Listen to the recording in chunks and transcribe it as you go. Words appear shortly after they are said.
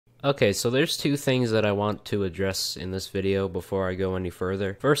Okay, so there's two things that I want to address in this video before I go any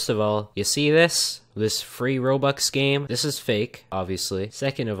further. First of all, you see this? This free Robux game? This is fake, obviously.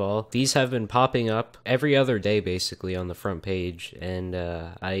 Second of all, these have been popping up every other day basically on the front page, and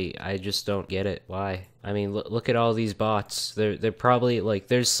I just don't get it. Why? I mean, look at all these bots. They're probably like,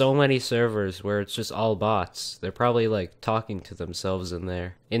 there's so many servers where it's just all bots. They're probably like talking to themselves in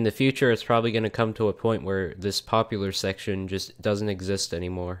there. In the future, it's probably going to come to a point where this popular section just doesn't exist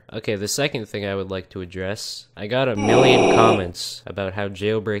anymore. Okay, the second thing I would like to address, I got a million comments about how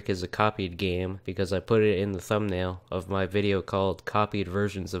Jailbreak is a copied game because I put it in the thumbnail of my video called Copied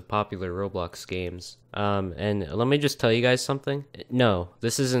Versions of Popular Roblox Games. And let me just tell you guys something. No,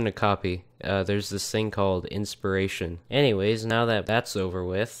 this isn't a copy. There's this thing called inspiration. Anyways, now that that's over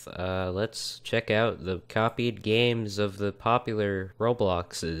with, let's check out the copied games of the popular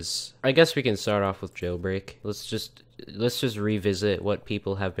Robloxes. I guess we can start off with Jailbreak. Let's just revisit what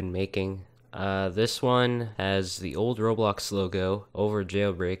people have been making. This one has the old Roblox logo over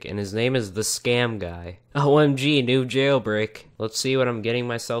Jailbreak, and his name is the Scam Guy. OMG, new Jailbreak. Let's see what I'm getting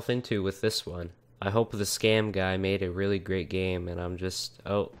myself into with this one. I hope the Scam Guy made a really great game, and I'm just,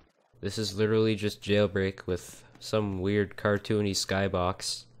 oh, this is literally just Jailbreak with some weird cartoony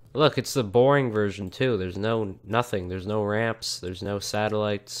skybox. Look, it's the boring version too. There's nothing. There's no ramps. There's no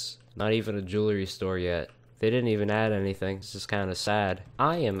satellites. Not even a jewelry store yet. They didn't even add anything. This is kind of sad.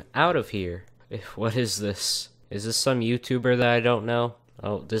 I am out of here. What is this? Is this some YouTuber that I don't know?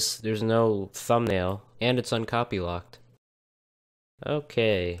 Oh, there's no thumbnail, and it's uncopy locked.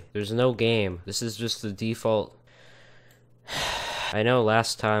 Okay, there's no game. This is just the default. I know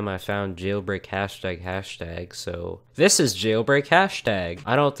last time I found jailbreak hashtag, so this is jailbreak hashtag.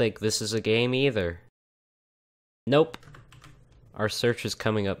 I don't think this is a game either. Nope. Our search is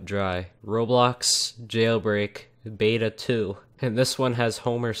coming up dry. Roblox jailbreak beta 2. And this one has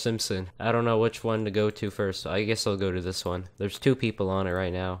Homer Simpson. I don't know which one to go to first. I guess I'll go to this one. There's two people on it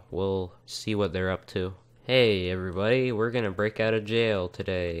right now. We'll see what they're up to. Hey everybody, we're gonna break out of jail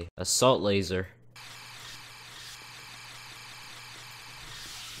today. Assault laser.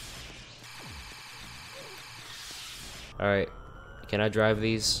 Alright, can I drive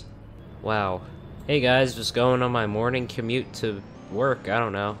these? Wow. Hey guys, just going on my morning commute to work, I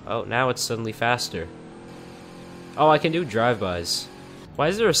don't know. Oh, now it's suddenly faster. Oh, I can do drive-bys. Why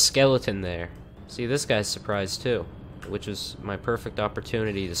is there a skeleton there? See, this guy's surprised too, which is my perfect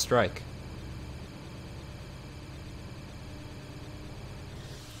opportunity to strike.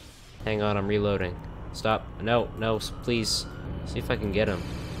 Hang on, I'm reloading. Stop. No, please. See if I can get him.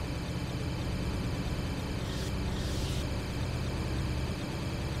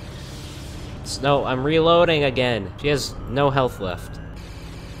 No, I'm reloading again. She has no health left.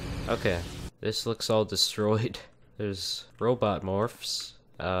 Okay. This looks all destroyed. There's robot morphs.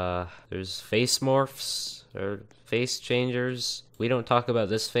 There's face morphs. Or face changers. We don't talk about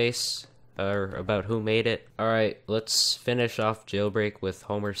this face. Or about who made it. Alright, let's finish off Jailbreak with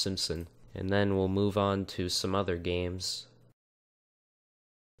Homer Simpson. And then we'll move on to some other games.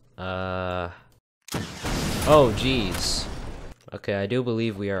 Oh, jeez. Okay, I do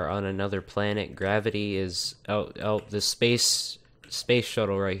believe we are on another planet. Gravity is... Oh, the space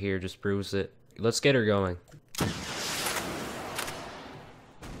shuttle right here just proves it. Let's get her going.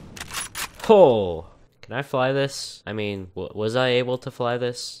 Oh! Can I fly this? I mean, was I able to fly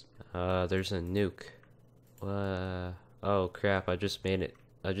this? There's a nuke. Oh crap, I just made it.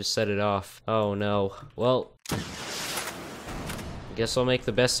 I just set it off. Oh no. Well, I guess I'll make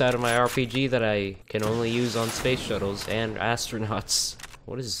the best out of my RPG that I can only use on space shuttles and astronauts.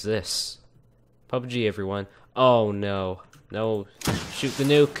 What is this? PUBG, everyone. Oh no. No. Shoot the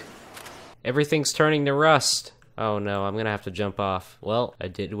nuke. Everything's turning to rust. Oh no, I'm gonna have to jump off. Well, I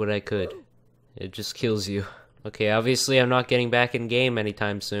did what I could. It just kills you. Okay, obviously I'm not getting back in game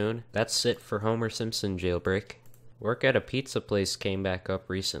anytime soon. That's it for Homer Simpson Jailbreak. Work at a pizza place came back up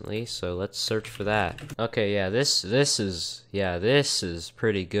recently, so let's search for that. Okay, yeah, this is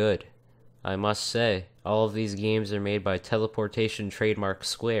pretty good, I must say. All of these games are made by Teleportation Trademark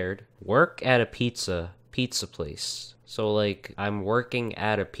Squared. Work at a pizza place. So like, I'm working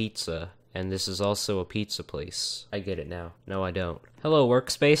at a pizza. And this is also a pizza place. I get it now. No, I don't. Hello,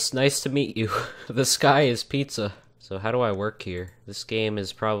 workspace. Nice to meet you. The sky is pizza. So how do I work here? This game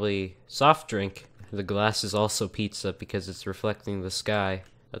is probably soft drink. The glass is also pizza because it's reflecting the sky.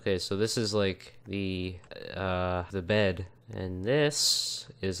 Okay, so this is like the bed. And this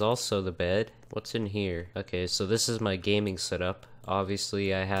is also the bed. What's in here? Okay, so this is my gaming setup.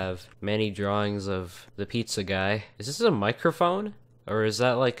 Obviously, I have many drawings of the pizza guy. Is this a microphone? Or is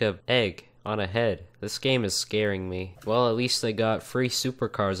that like a egg? on a head. This game is scaring me. Well, at least they got free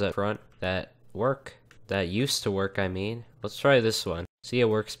supercars up front that work. That used to work, I mean. Let's try this one. See a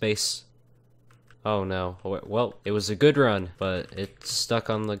workspace? Oh no. Well, it was a good run, but it's stuck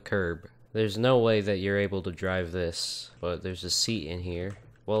on the curb. There's no way that you're able to drive this, but there's a seat in here.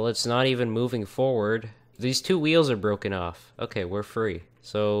 Well, it's not even moving forward. These two wheels are broken off. Okay, we're free.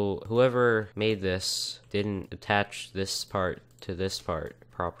 So whoever made this didn't attach this part to this part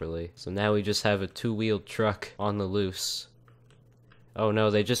properly. So now we just have a two-wheeled truck on the loose. Oh no,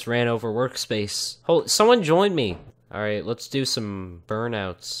 they just ran over workspace. Hold, someone join me. Alright, let's do some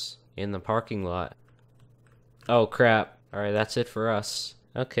burnouts in the parking lot. Oh crap. Alright, that's it for us.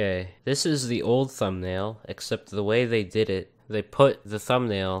 Okay, this is the old thumbnail, except the way they did it, they put the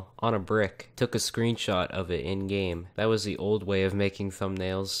thumbnail on a brick, took a screenshot of it in-game. That was the old way of making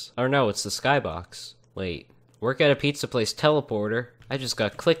thumbnails. Or no, it's the skybox. Wait, work at a pizza place teleporter? I just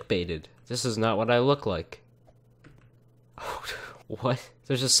got clickbaited. This is not what I look like. What?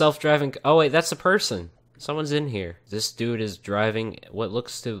 There's a self-driving... Oh wait, that's a person. Someone's in here. This dude is driving what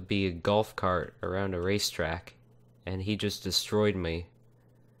looks to be a golf cart around a racetrack. And he just destroyed me.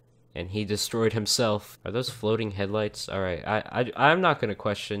 And he destroyed himself. Are those floating headlights? Alright, I'm not gonna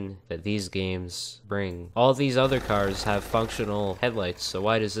question that these games bring. All these other cars have functional headlights, so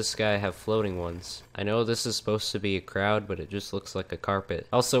why does this guy have floating ones? I know this is supposed to be a crowd, but it just looks like a carpet.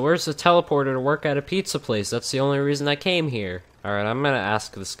 Also, where's the teleporter to work at a pizza place? That's the only reason I came here. Alright, I'm gonna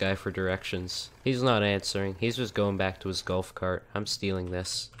ask this guy for directions. He's not answering. He's just going back to his golf cart. I'm stealing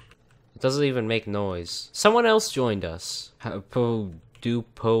this. It doesn't even make noise. Someone else joined us. Do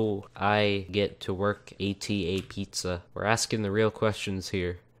I get to work ATA Pizza? We're asking the real questions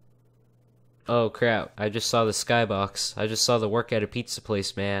here. Oh crap, I just saw the skybox. I just saw the work at a pizza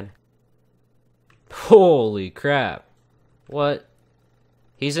place, man. Holy crap. What?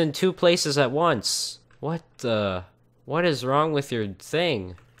 He's in two places at once. What the? What is wrong with your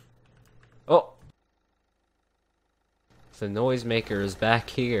thing? Oh! The noisemaker is back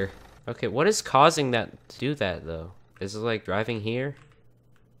here. Okay, what is causing that to do that though? Is it like driving here?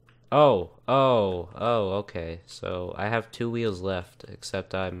 Oh, okay. So I have two wheels left,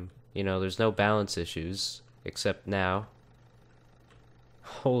 except there's no balance issues, except now.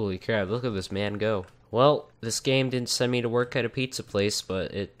 Holy crap, look at this man go. Well, this game didn't send me to work at a pizza place,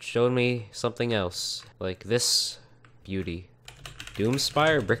 but it showed me something else. Like this beauty.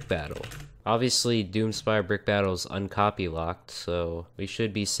 Doomspire Brick Battle. Obviously, Doomspire Brick Battle is uncopy locked, so we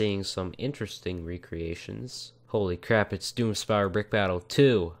should be seeing some interesting recreations. Holy crap, it's Doomspire Brick Battle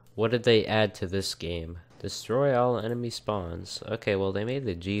 2! What did they add to this game? Destroy all enemy spawns. Okay, well they made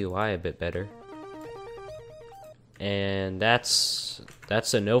the GUI a bit better. And that's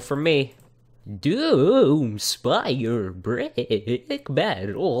a no from me. Doomspire Brick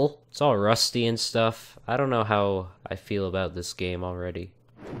Battle. It's all rusty and stuff. I don't know how I feel about this game already.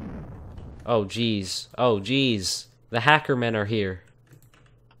 Oh geez. Oh geez. The hacker men are here.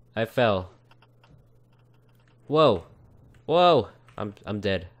 I fell. Whoa. Whoa. I'm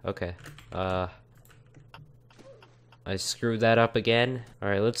dead. Okay. I screwed that up again.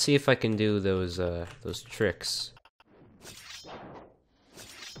 Alright, let's see if I can do those tricks.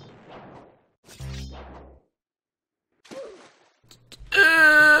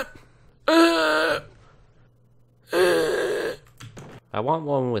 I want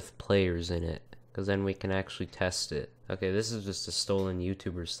one with players in it, because then we can actually test it. Okay, this is just a stolen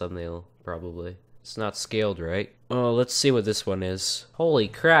YouTuber's thumbnail, probably. It's not scaled right. Oh, let's see what this one is. Holy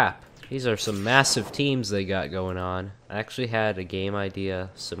crap! These are some massive teams they got going on. I actually had a game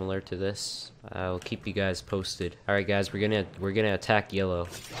idea similar to this. I'll keep you guys posted. Alright guys, we're gonna attack yellow.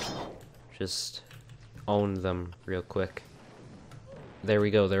 Just own them real quick. There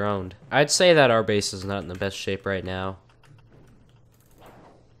we go, they're owned. I'd say that our base is not in the best shape right now.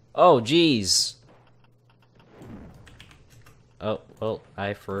 Oh, jeez! Oh, well,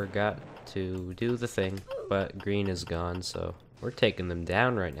 I forgot to do the thing, but green is gone, so we're taking them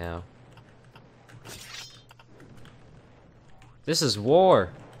down right now. This is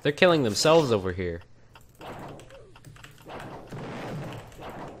war! They're killing themselves over here.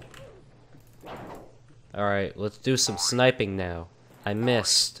 Alright, let's do some sniping now. I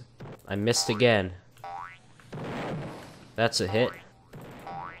missed. I missed again. That's a hit.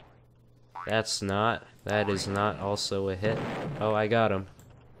 That's not. That is not also a hit. Oh, I got him.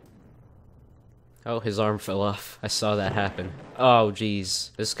 Oh, his arm fell off. I saw that happen. Oh,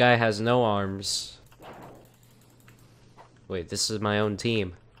 jeez. This guy has no arms. Wait, this is my own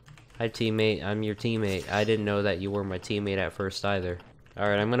team. Hi, teammate. I'm your teammate. I didn't know that you were my teammate at first either.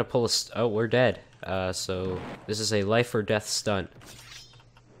 Alright, I'm gonna pull a oh, we're dead. So this is a life or death stunt.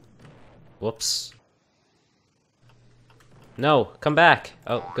 Whoops. No, come back.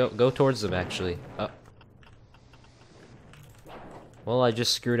 Oh, go towards them, actually. Oh. Well, I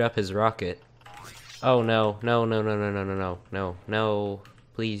just screwed up his rocket. Oh, no. No, no, no, no, no, no, no, no, no.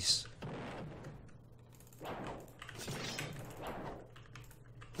 Please.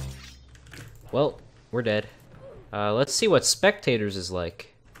 Well, we're dead. Let's see what spectators is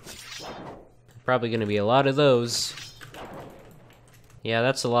like. Probably gonna be a lot of those. Yeah,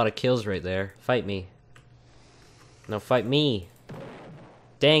 that's a lot of kills right there. Fight me. No, fight me.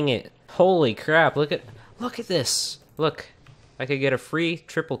 Dang it. Holy crap, look at this. Look. I could get a free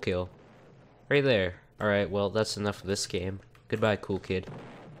triple kill. Right there. Alright, well, that's enough of this game. Goodbye, cool kid.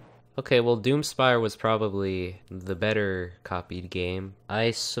 Okay, well, Doomspire was probably the better copied game.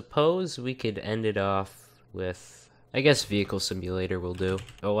 I suppose we could end it off with... I guess Vehicle Simulator will do.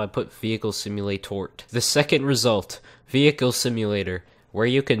 Oh, I put Vehicle Simulator. The second result, Vehicle Simulator, where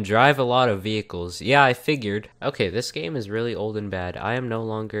you can drive a lot of vehicles. Yeah, I figured. Okay, this game is really old and bad. I am no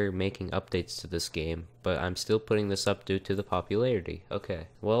longer making updates to this game, but I'm still putting this up due to the popularity. Okay,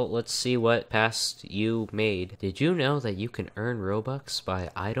 well, let's see what past you made. Did you know that you can earn Robux by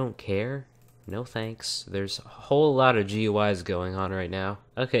I don't care? No thanks. There's a whole lot of GUIs going on right now.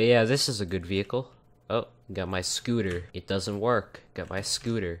 Okay, yeah, this is a good vehicle. Oh, got my scooter. It doesn't work. Got my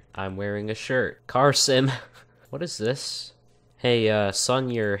scooter. I'm wearing a shirt. Car sim. What is this? Hey, son,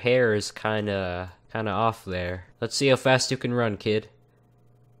 your hair is kinda off there. Let's see how fast you can run, kid.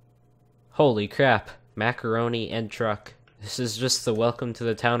 Holy crap. Macaroni and truck. This is just the welcome to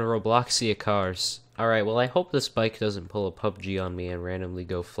the town of Robloxia cars. Alright, well, I hope this bike doesn't pull a PUBG on me and randomly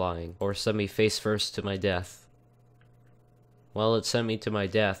go flying. Or send me face first to my death. Well, it sent me to my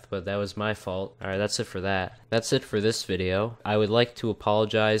death, but that was my fault. Alright, that's it for that. That's it for this video. I would like to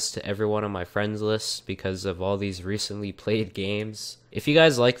apologize to everyone on my friends list because of all these recently played games. If you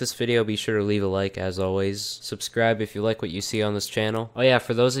guys like this video, be sure to leave a like as always. Subscribe if you like what you see on this channel. Oh yeah,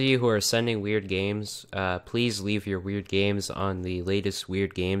 for those of you who are sending weird games, please leave your weird games on the latest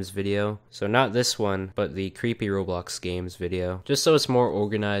weird games video. So not this one, but the creepy Roblox games video. Just so it's more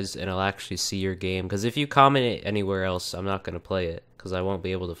organized and I'll actually see your game. Because if you comment it anywhere else, I'm not going to play it. Because I won't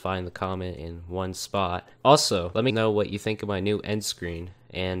be able to find the comment in one spot. Also, let me know what you think of my new end screen.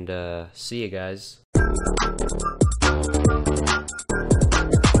 And see you guys.